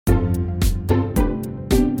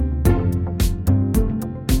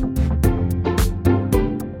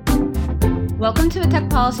Welcome to a Tech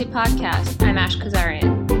Policy Podcast. I'm Ash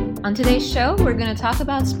Kazarian. On today's show, we're going to talk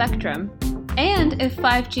about Spectrum and if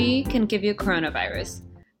 5G can give you coronavirus.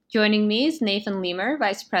 Joining me is Nathan Lemur,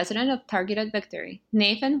 Vice President of Targeted Victory.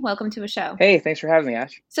 Nathan, welcome to the show. Hey, thanks for having me,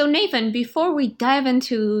 Ash. So Nathan, before we dive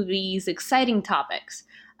into these exciting topics,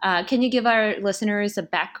 can you give our listeners a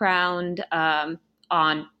background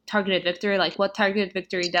on Targeted Victory, like what Targeted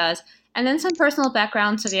Victory does, and then some personal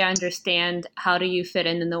background so they understand how do you fit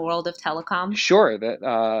in the world of telecom? Sure.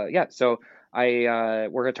 So I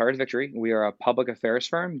work at Targeted Victory. We are a public affairs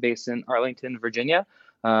firm based in Arlington, Virginia,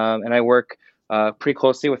 and I work pretty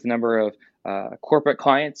closely with a number of corporate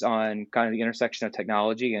clients on kind of the intersection of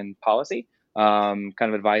technology and policy, kind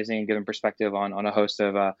of advising and giving perspective on a host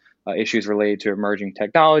of issues related to emerging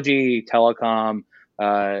technology, telecom,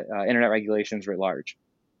 internet regulations writ large.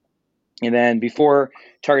 And then before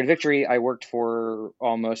Targeted Victory, I worked for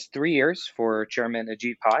almost 3 years for Chairman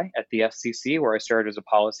Ajit Pai at the FCC, where I served as a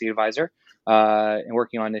policy advisor and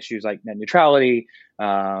working on issues like net neutrality,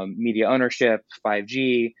 media ownership,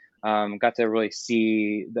 5G. Got to really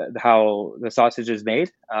see how the sausage is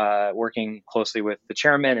made, working closely with the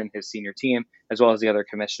chairman and his senior team, as well as the other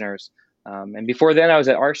commissioners. And before then, I was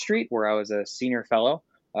at R Street, where I was a senior fellow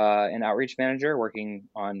and outreach manager working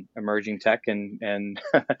on emerging tech and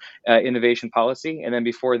innovation policy. And then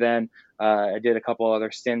before then, I did a couple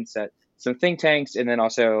other stints at some think tanks, and then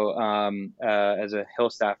also as a Hill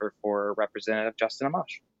staffer for Representative Justin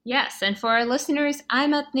Amash. Yes, and for our listeners, I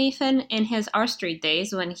met Nathan in his R Street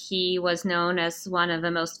days when he was known as one of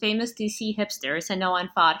the most famous DC hipsters, and no one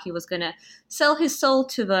thought he was going to sell his soul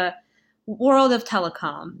to the world of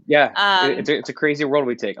telecom. Yeah, it's a crazy world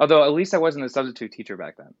we take. Although at least I wasn't a substitute teacher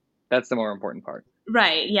back then. That's the more important part.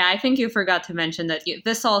 Right. Yeah, I think you forgot to mention that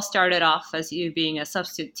this all started off as you being a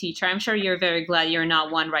substitute teacher. I'm sure you're very glad you're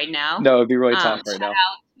not one right now. No, it'd be really tough right now. Shout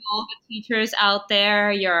out to all the teachers out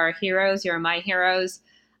there. You're our heroes. You're my heroes.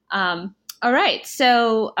 All right.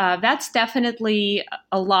 So that's definitely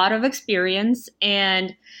a lot of experience.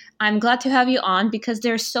 And I'm glad to have you on because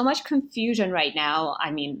there's so much confusion right now.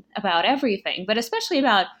 I mean, about everything, but especially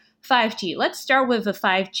about 5G. Let's start with the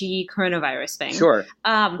 5G coronavirus thing. Sure.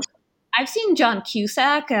 I've seen John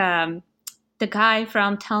Cusack, the guy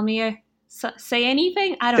from Tell Me Say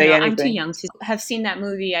Anything. I don't know. Anything. I'm too young to have seen that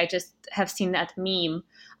movie. I just have seen that meme.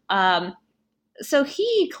 So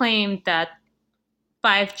he claimed that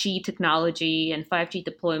 5G technology and 5G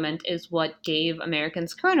deployment is what gave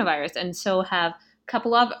Americans coronavirus, and so have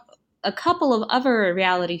a couple of other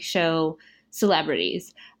reality show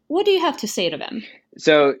celebrities. What do you have to say to them?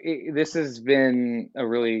 So this has been a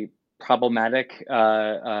really problematic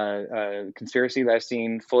conspiracy that I've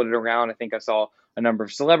seen floated around. I think I saw a number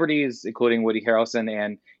of celebrities, including Woody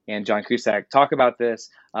Harrelson and John Cusack, talk about this,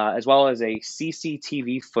 as well as a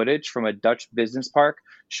CCTV footage from a Dutch business park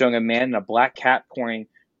showing a man in a black cap pouring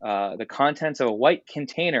the contents of a white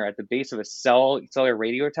container at the base of a cellular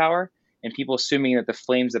radio tower, and people assuming that the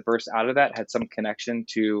flames that burst out of that had some connection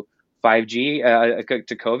to 5G,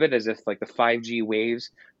 to COVID, as if like the 5G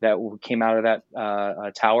waves that came out of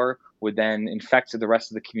that tower would then infect the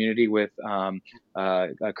rest of the community with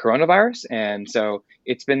coronavirus. And so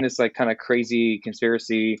it's been this like kind of crazy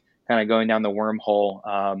conspiracy kind of going down the wormhole.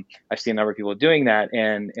 I've seen a number of people doing that.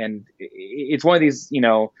 And it's one of these,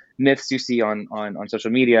 myths you see on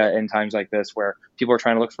social media in times like this where people are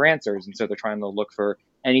trying to look for answers. And so they're trying to look for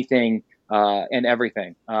anything and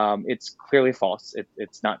everything. It's clearly false.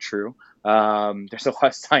 It's not true. There's a lot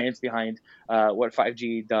of science behind what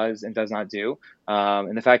 5G does and does not do.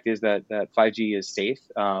 And the fact is that 5G is safe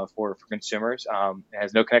for consumers. It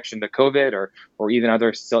has no connection to COVID or even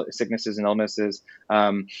other sicknesses and illnesses.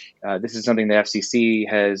 This is something the FCC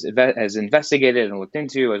has investigated and looked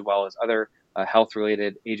into, as well as other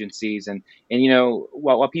health-related agencies. And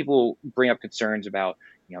while people bring up concerns about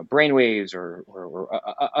brainwaves or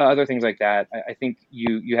other things like that, I think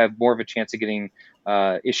you have more of a chance of getting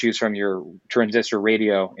issues from your transistor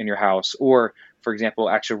radio in your house, or, for example,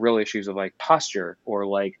 actual real issues of like posture or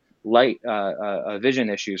like light vision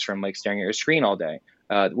issues from like staring at your screen all day,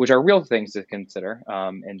 which are real things to consider,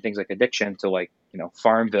 and things like addiction to like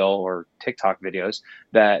Farmville or TikTok videos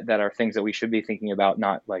that are things that we should be thinking about,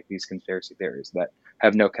 not like these conspiracy theories that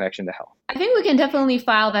have no connection to health. I think we can definitely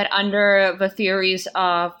file that under the theories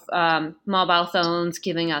of mobile phones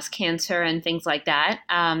giving us cancer and things like that,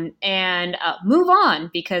 and move on,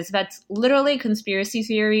 because that's literally conspiracy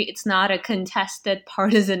theory. It's not a contested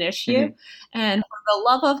partisan issue. Mm-hmm. And for the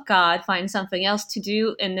love of God, find something else to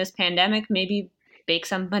do in this pandemic. Maybe bake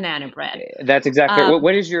some banana bread. That's exactly Um,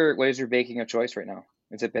 what is your baking of choice right now?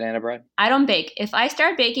 Is it banana bread? I don't bake. If I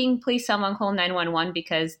start baking, please someone call 911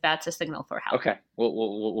 because that's a signal for help. Okay,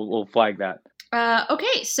 we'll flag that.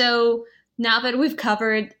 Okay, so now that we've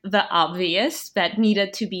covered the obvious that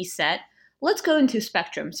needed to be said, let's go into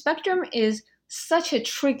spectrum. Spectrum is such a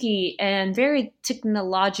tricky and very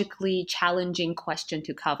technologically challenging question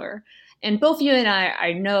to cover. And both you and I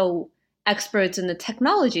are no experts in the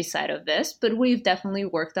technology side of this, but we've definitely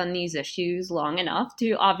worked on these issues long enough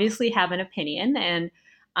to obviously have an opinion. And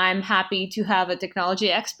I'm happy to have a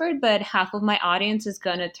technology expert, but half of my audience is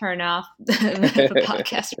going to turn off the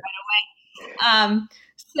podcast. Um,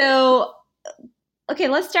 so, okay,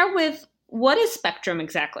 let's start with what is spectrum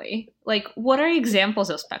exactly? Like, what are examples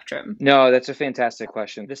of spectrum? No, that's a fantastic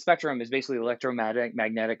question. The spectrum is basically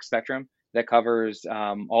electromagnetic spectrum that covers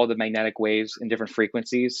all the magnetic waves in different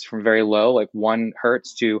frequencies from very low, like 1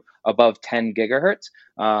 hertz, to above 10 gigahertz.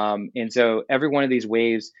 And so every one of these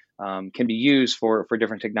waves can be used for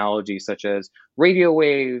different technologies, such as radio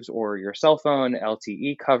waves or your cell phone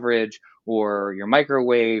LTE coverage or your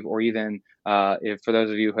microwave, or even if for those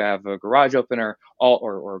of you who have a garage opener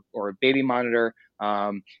or a baby monitor.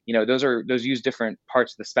 Those use different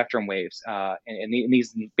parts of the spectrum waves, and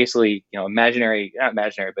these basically, imaginary, not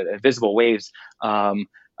imaginary, but invisible waves,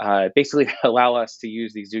 basically allow us to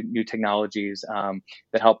use these new technologies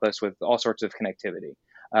that help us with all sorts of connectivity.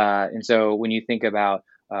 And so when you think about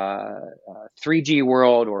 3G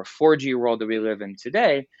world or 4G world that we live in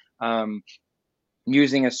today,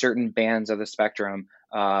 using a certain bands of the spectrum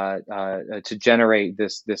to generate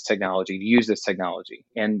this technology, to use this technology.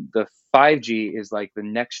 And the 5G is like the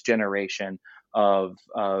next generation of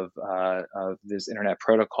this internet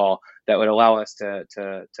protocol that would allow us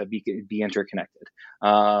to be interconnected.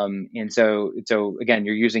 And so again,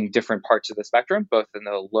 you're using different parts of the spectrum, both in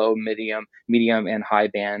the low, medium, and high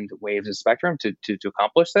band waves of spectrum to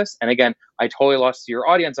accomplish this. And again, I totally lost your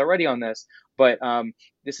audience already on this, but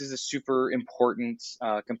this is a super important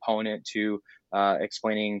component to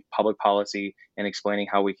explaining public policy and explaining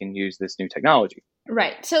how we can use this new technology.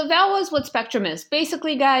 Right. So that was what spectrum is.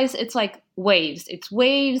 Basically, guys, it's like waves. It's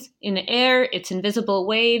waves in the air. It's invisible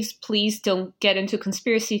waves. Please don't get into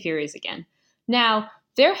conspiracy theories again. Now,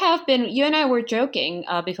 there have been, you and I were joking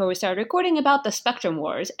before we started recording about the spectrum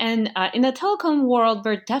wars. And in the telecom world,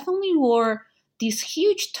 there definitely were these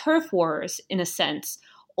huge turf wars, in a sense,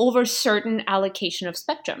 over certain allocation of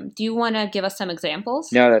spectrum. Do you want to give us some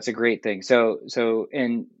examples? No, that's a great thing.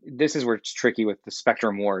 And this is where it's tricky with the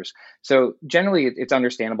spectrum wars. So generally, it's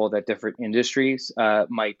understandable that different industries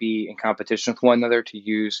might be in competition with one another to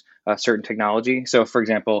use certain technology. So, for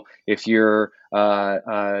example, if you're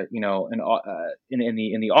in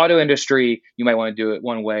the auto industry, you might want to do it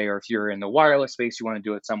one way, or if you're in the wireless space, you want to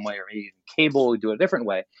do it some way, or maybe cable, do it a different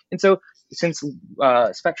way. And so, since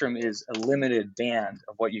spectrum is a limited band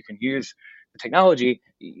of what you can use the technology,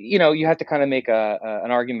 you have to kind of make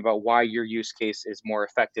an argument about why your use case is more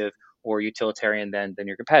effective or utilitarian than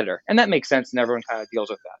your competitor, and that makes sense, and everyone kind of deals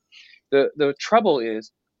with that. The trouble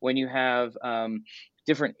is when you have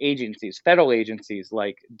different agencies, federal agencies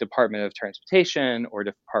like Department of Transportation or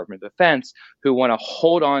Department of Defense, who want to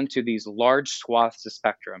hold on to these large swaths of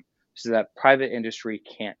spectrum so that private industry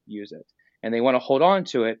can't use it. And they want to hold on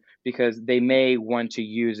to it because they may want to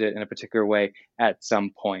use it in a particular way at some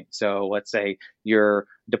point. So let's say your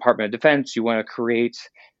Department of Defense, you want to create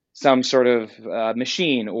some sort of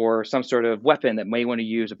machine or some sort of weapon that may want to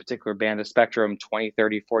use a particular band of spectrum 20,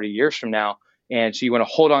 30, 40 years from now. And so you want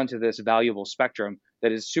to hold on to this valuable spectrum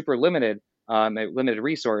that is super limited, a limited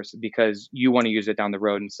resource, because you want to use it down the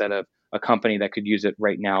road instead of a company that could use it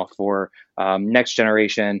right now for next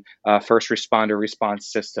generation first responder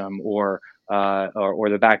response system or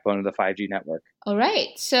the backbone of the 5G network. All right.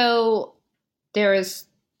 So there is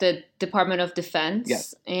the Department of Defense,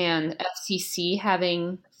 yes, and FCC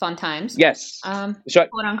having fun times. Yes.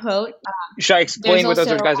 Quote unquote. Should I explain what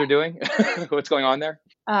those guys are doing? What's going on there?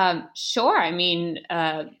 Sure. I mean,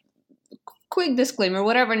 quick disclaimer,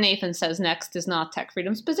 whatever Nathan says next is not Tech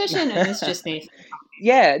Freedom's position, and it's just Nathan.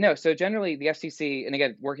 Yeah, no. So generally the FCC, and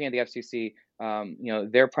again, working at the FCC,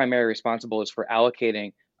 their primary responsible is for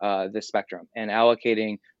allocating this spectrum and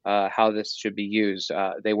allocating how this should be used.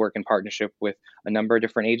 They work in partnership with a number of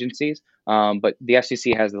different agencies, but the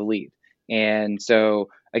FCC has the lead. And so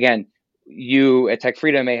again, you at Tech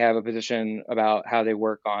Freedom may have a position about how they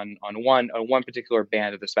work on one particular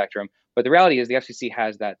band of the spectrum, but the reality is the FCC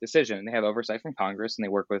has that decision, and they have oversight from Congress, and they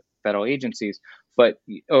work with federal agencies. But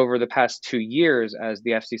over the past 2 years, as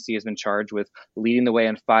the FCC has been charged with leading the way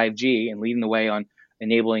on 5G and leading the way on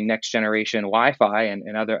enabling next generation Wi-Fi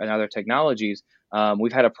and other technologies,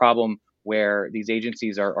 we've had a problem where these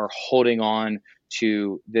agencies are holding on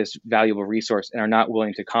to this valuable resource and are not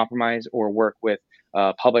willing to compromise or work with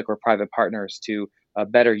public or private partners to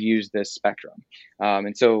better use this spectrum.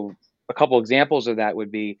 And so a couple examples of that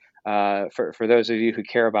would be for those of you who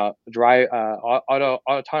care about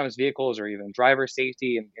autonomous vehicles or even driver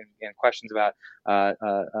safety and questions about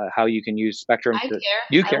how you can use spectrum. I care.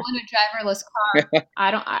 You I care. want a driverless car.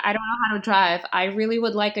 I don't know how to drive. I really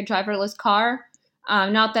would like a driverless car.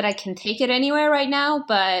 Not that I can take it anywhere right now,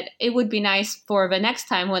 but it would be nice for the next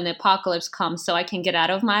time when the apocalypse comes, so I can get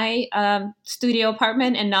out of my studio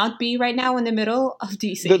apartment and not be right now in the middle of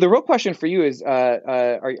DC. The real question for you is,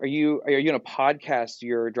 are you going to podcast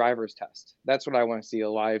your driver's test? That's what I want to see, a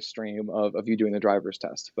live stream of you doing the driver's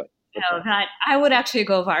test. But No, that I would actually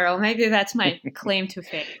go viral. Maybe that's my claim to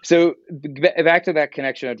fame. So back to that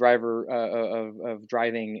connection of of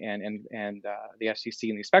driving and the FCC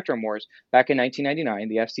and the spectrum wars. Back in 1999,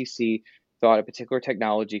 the FCC thought a particular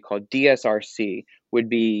technology called DSRC would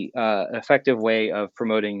be an effective way of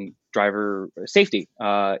promoting driver safety,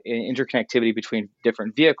 interconnectivity between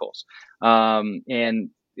different vehicles, and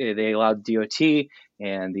they allowed DOT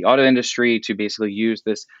and the auto industry to basically use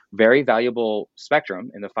this very valuable spectrum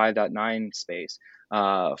in the 5.9 space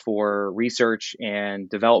for research and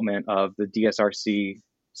development of the DSRC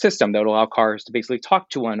system that would allow cars to basically talk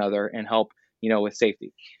to one another and help, with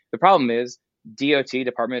safety. The problem is DOT,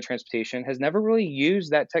 Department of Transportation, has never really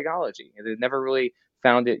used that technology. They've never really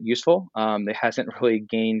found it useful. It hasn't really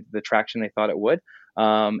gained the traction they thought it would.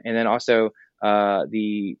 And then also,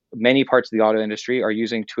 the many parts of the auto industry are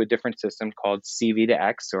using to a different system called CV to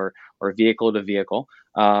X or vehicle to vehicle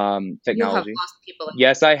technology. You have lost people.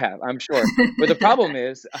 Yes, I have. I'm sure. But the problem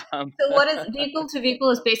is, so what is vehicle to vehicle?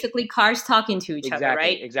 Is basically cars talking to each other,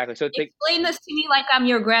 right? Exactly. So explain this to me like I'm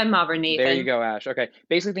your grandmother, Nathan. There you go, Ash. Okay.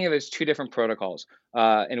 Basically, think of it as two different protocols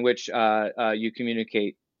in which you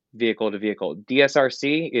communicate vehicle to vehicle.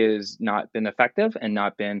 DSRC is not been effective and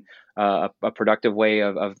not been a productive way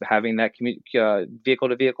of having that vehicle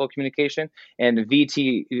to vehicle communication. And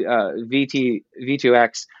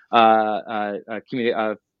V2X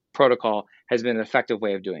protocol has been an effective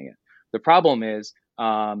way of doing it. The problem is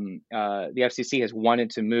the FCC has wanted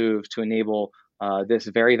to move to enable this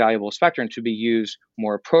very valuable spectrum to be used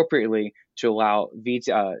more appropriately to allow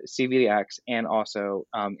CVX and also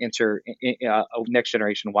next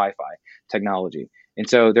generation Wi-Fi technology. And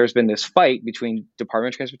so there's been this fight between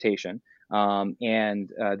Department of Transportation and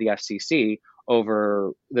the FCC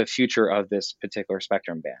over the future of this particular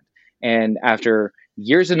spectrum band. And after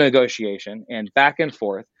years of negotiation and back and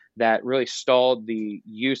forth that really stalled the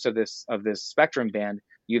use of this spectrum band,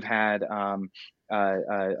 you've had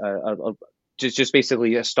just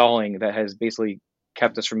basically a stalling that has basically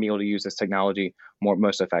kept us from being able to use this technology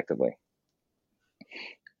most effectively.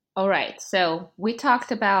 All right. So we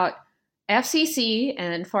talked about FCC,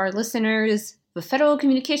 and for our listeners, the Federal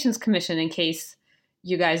Communications Commission, in case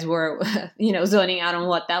you guys were, zoning out on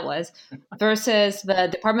what that was, versus the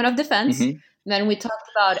Department of Defense. Mm-hmm. Then we talked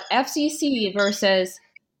about FCC versus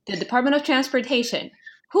the Department of Transportation.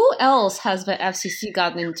 Who else has the FCC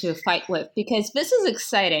gotten into a fight with? Because this is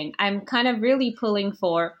exciting. I'm kind of really pulling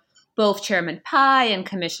for both Chairman Pai and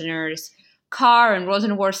Commissioners Carr and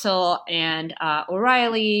Rosenworcel and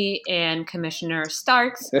O'Reilly and Commissioner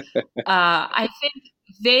Starks. I think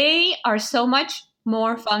they are so much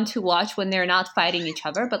more fun to watch when they're not fighting each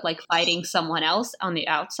other, but like fighting someone else on the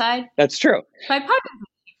outside. That's true. Bipartisan,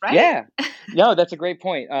 right? Yeah. No, that's a great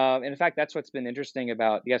point. And in fact, that's what's been interesting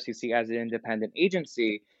about the FCC as an independent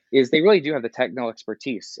agency is they really do have the technical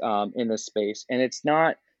expertise in this space. And it's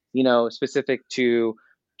not, specific to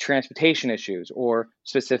transportation issues or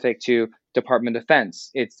specific to Department of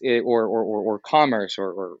Defense, or Commerce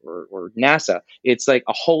or NASA. It's like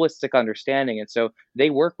a holistic understanding, and so they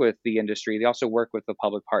work with the industry. They also work with the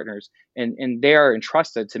public partners, and they are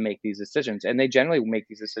entrusted to make these decisions. And they generally make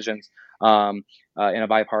these decisions in a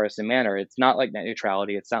bipartisan manner. It's not like net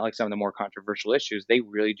neutrality. It's not like some of the more controversial issues. They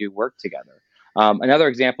really do work together. Another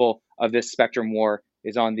example of this spectrum war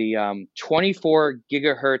is on the 24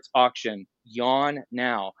 gigahertz auction. Yawn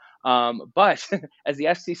now. But as the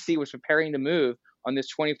FCC was preparing to move on this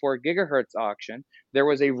 24 gigahertz auction, there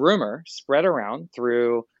was a rumor spread around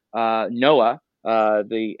through NOAA,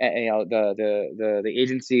 the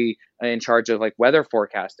agency in charge of like weather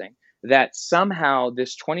forecasting, that somehow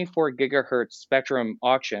this 24 gigahertz spectrum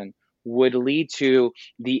auction would lead to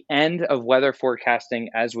the end of weather forecasting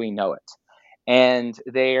as we know it. And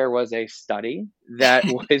there was a study that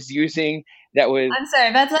was using that was I'm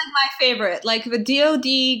sorry, that's like my favorite. Like the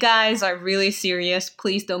DoD guys are really serious.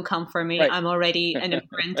 Please don't come for me. right. I'm already an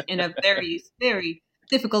immigrant in a very, very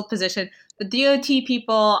difficult position. The DOT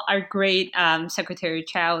people are great. Secretary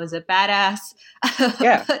Chow is a badass,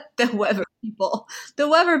 Yeah. but the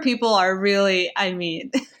Weber people are really. I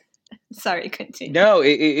mean, sorry, continue. No,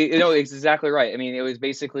 no, it's exactly right. I mean, it was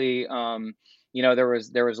basically,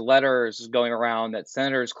 there was letters going around that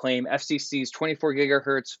senators claim FCC's 24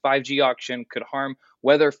 gigahertz 5G auction could harm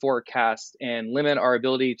weather forecasts and limit our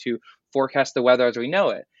ability to forecast the weather as we know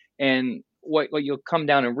it. And what you'll come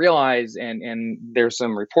down and realize, and there's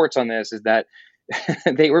some reports on this, is that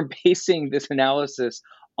they were basing this analysis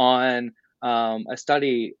on a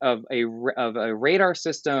study of a radar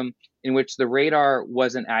system in which the radar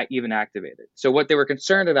wasn't even activated. So what they were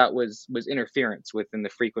concerned about was interference within the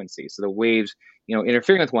frequency, so the waves,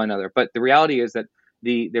 interfering with one another. But the reality is that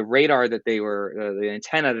the radar that they were the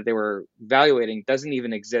antenna that they were evaluating doesn't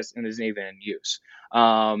even exist and isn't even in use.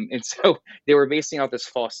 And so they were basing out this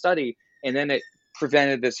false study, and then it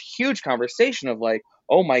prevented this huge conversation of like,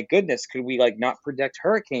 oh my goodness, could we like not predict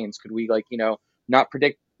hurricanes? Could we like not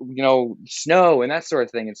predict snow and that sort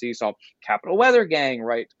of thing? And so you saw Capital Weather Gang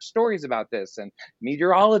write stories about this and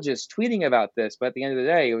meteorologists tweeting about this. But at the end of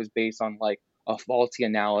the day, it was based on like a faulty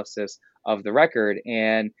analysis of the record.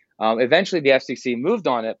 And eventually the FCC moved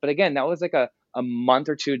on it. But again, that was like a month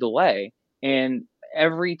or two delay. And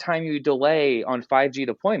every time you delay on 5G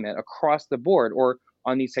deployment across the board or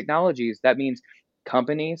on these technologies, that means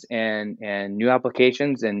companies and new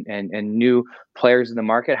applications and new players in the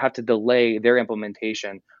market have to delay their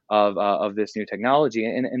implementation of this new technology,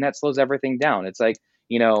 and that slows everything down. It's like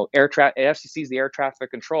FCC is the air traffic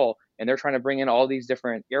control, and they're trying to bring in all these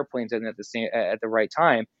different airplanes in at the right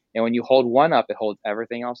time. And when you hold one up, it holds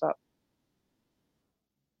everything else up.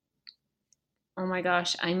 Oh my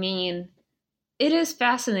gosh! I mean, it is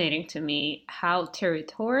fascinating to me how Hmm.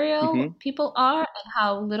 territorial people are and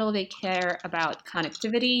how little they care about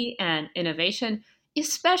connectivity and innovation,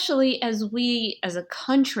 especially as we as a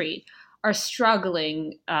country are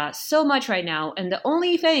struggling so much right now. And the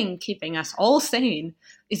only thing keeping us all sane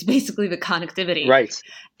is basically the connectivity. Right.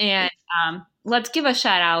 And let's give a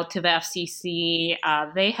shout out to the FCC.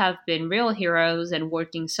 They have been real heroes and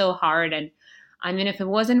working so hard. And I mean, if it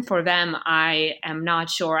wasn't for them, I am not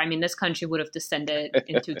sure. I mean, this country would have descended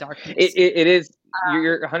into darkness. It is.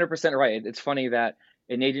 You're 100% right. It's funny that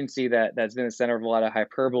an agency that's been the center of a lot of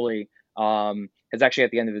hyperbole has actually,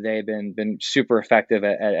 at the end of the day, been super effective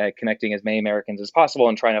at connecting as many Americans as possible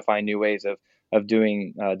and trying to find new ways of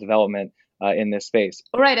doing development in this space.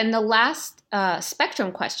 All right, and the last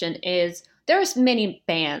spectrum question is: there's many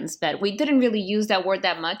bands, but we didn't really use that word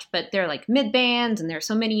that much. But they're like mid bands, and there's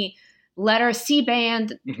so many letters, C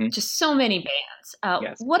band, Hmm. just so many bands.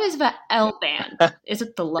 Yes. What is the L band? Is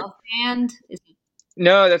it the love band? Is it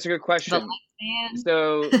No, that's a good the question. light band?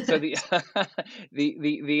 So the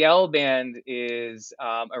the L band is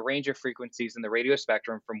a range of frequencies in the radio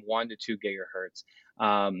spectrum from 1 to 2 gigahertz,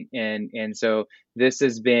 and so this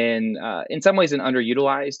has been in some ways an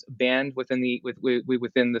underutilized band within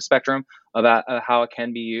the spectrum about how it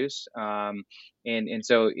can be used, and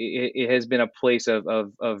so it has been a place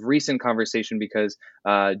of recent conversation because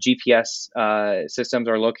GPS systems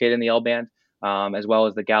are located in the L band. As well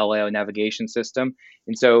as the Galileo navigation system.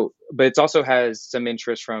 And so, but it also has some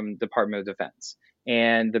interest from Department of Defense.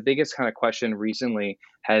 And the biggest kind of question recently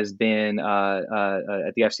has been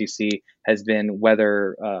at the FCC has been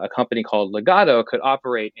whether a company called Legato could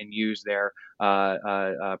operate and use their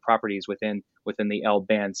properties within the L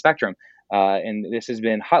band spectrum. And this has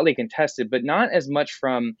been hotly contested, but not as much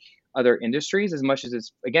from other industries as much as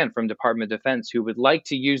it's again from Department of Defense, who would like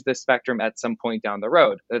to use this spectrum at some point down the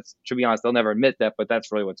road. That's, to be honest, they'll never admit that, but that's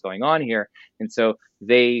really what's going on here. And so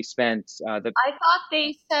they spent the I thought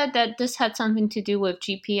they said that this had something to do with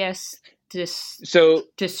GPS so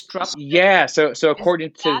disruption. yeah so Is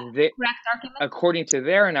according that to the the correct argument? according to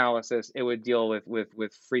their analysis, it would deal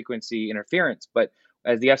with frequency interference. But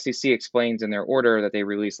as the FCC explains in their order that they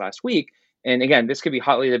released last week, and again, this could be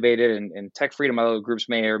hotly debated, and tech freedom other groups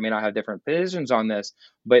may or may not have different positions on this.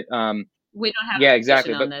 But We don't have yeah, a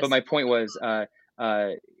exactly. position on But this. my point was, uh,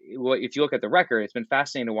 if you look at the record, it's been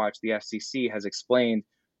fascinating to watch. The FCC has explained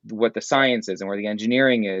what the science is and where the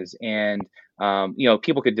engineering is, and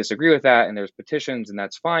people could disagree with that, and there's petitions, and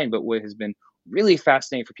that's fine. But what has been really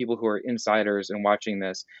fascinating for people who are insiders and watching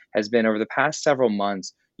this has been over the past several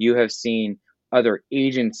months, you have seen other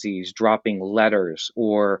agencies dropping letters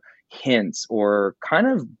or hints or kind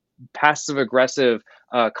of passive aggressive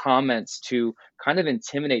comments to kind of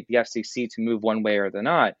intimidate the FCC to move one way or the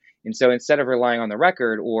not. And so instead of relying on the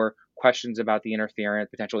record or questions about the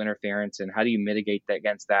potential interference, and how do you mitigate that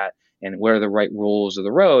against that, and what are the right rules of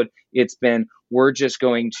the road, it's been, we're just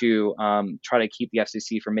going to try to keep the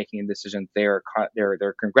FCC from making a decision they're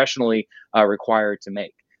congressionally required to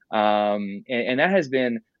make. And that has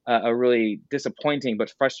been a really disappointing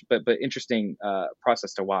but interesting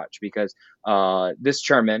process to watch, because this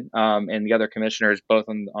chairman and the other commissioners, both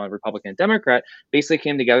on Republican and Democrat, basically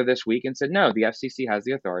came together this week and said, no, the FCC has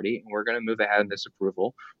the authority, and we're going to move ahead in this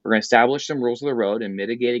approval. We're going to establish some rules of the road and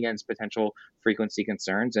mitigate against potential frequency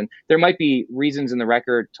concerns. And there might be reasons in the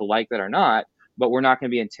record to like that or not, but we're not going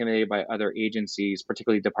to be intimidated by other agencies,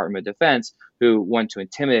 particularly Department of Defense, who want to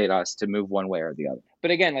intimidate us to move one way or the other. But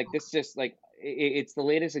again, like, this just like, it's the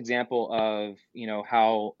latest example of,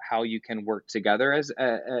 how you can work together as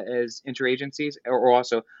interagencies, or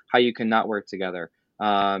also how you cannot work together.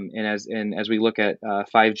 And as we look at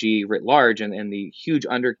 5G writ large, and the huge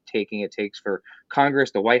undertaking it takes for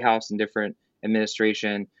Congress, the White House, and different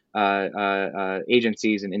administration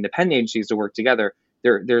agencies and independent agencies to work together,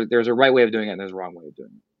 there's a right way of doing it and there's a wrong way of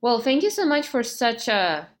doing it. Well, thank you so much for such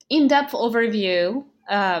a in-depth overview.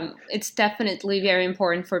 It's definitely very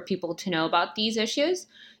important for people to know about these issues.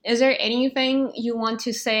 Is there anything you want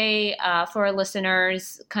to say for our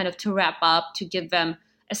listeners, kind of to wrap up, to give them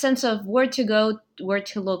a sense of where to go, where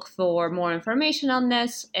to look for more information on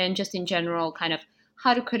this, and just in general, kind of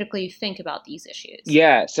how to critically think about these issues?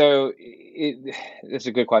 Yeah, so it's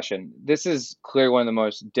a good question. This is clearly one of the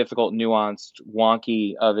most difficult, nuanced,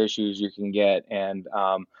 wonky of issues you can get. And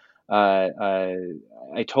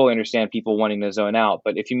I totally understand people wanting to zone out.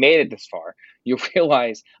 But if you made it this far, you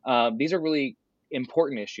realize these are really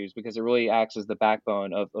important issues, because it really acts as the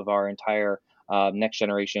backbone of our entire next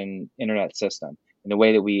generation internet system, and the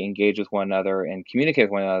way that we engage with one another and communicate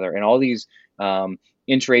with one another. And all these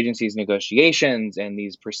interagencies negotiations and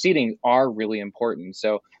these proceedings are really important.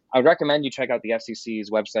 So I would recommend you check out the FCC's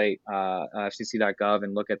website, fcc.gov,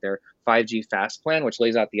 and look at their 5G Fast Plan, which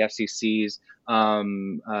lays out the FCC's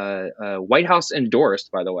White House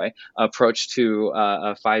endorsed, by the way, approach to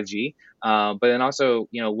 5G. But then also,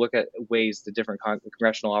 look at ways the different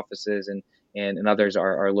congressional offices and others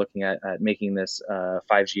are looking at making this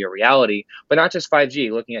 5G a reality, but not just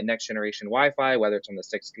 5G, looking at next generation Wi-Fi, whether it's on the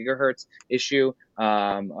 6 gigahertz issue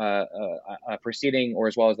proceeding, or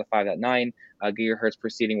as well as the 5.9 gigahertz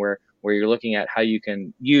proceeding, where you're looking at how you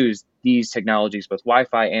can use these technologies, both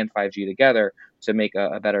Wi-Fi and 5G together, to make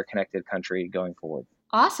a better connected country going forward.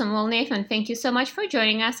 Awesome. Well, Nathan, thank you so much for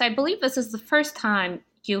joining us. I believe this is the first time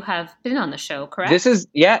you have been on the show, correct? This is,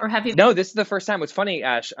 yeah. Or have you? No, this is the first time. What's funny,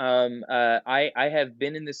 Ash, I have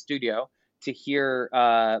been in the studio to hear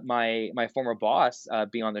my former boss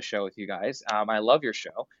be on the show with you guys. I love your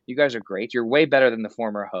show. You guys are great. You're way better than the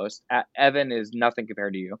former host. Evan is nothing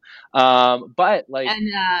compared to you. But like, and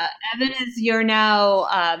Evan is your now.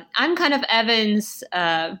 I'm kind of Evan's.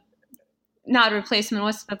 Not replacement,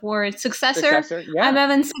 what's the word? Successor? Yeah. I'm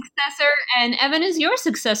Evan's successor, and Evan is your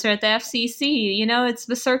successor at the FCC. It's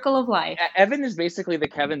the circle of life. Evan is basically the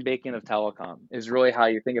Kevin Bacon of telecom, is really how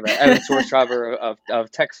you think about it. Evan Sourcetraver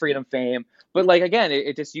of Tech Freedom fame. But like, again,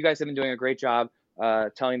 it just, you guys have been doing a great job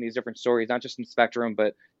telling these different stories, not just in Spectrum,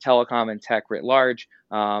 but telecom and tech writ large.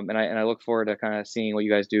 And I look forward to kind of seeing what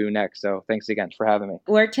you guys do next. So thanks again for having me.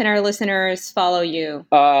 Where can our listeners follow you?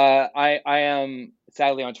 I am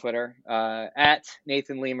sadly on Twitter, at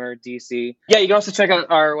Nathan Lemur DC. Yeah, you can also check out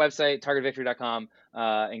our website, targetvictory.com,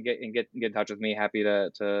 and get in touch with me. Happy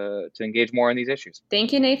to engage more on these issues.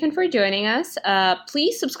 Thank you, Nathan, for joining us.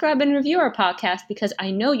 Please subscribe and review our podcast, because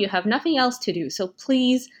I know you have nothing else to do. So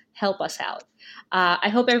please help us out. I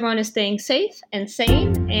hope everyone is staying safe and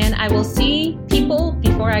sane, and I will see people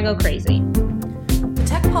before I go crazy. The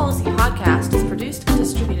Tech Policy Podcast is produced and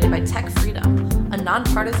distributed by Tech Freedom, a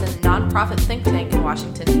nonpartisan, nonprofit think tank in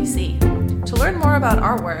Washington, D.C. To learn more about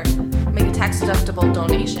our work, make a tax-deductible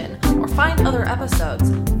donation, or find other episodes,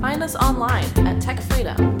 find us online at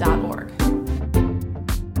techfreedom.org.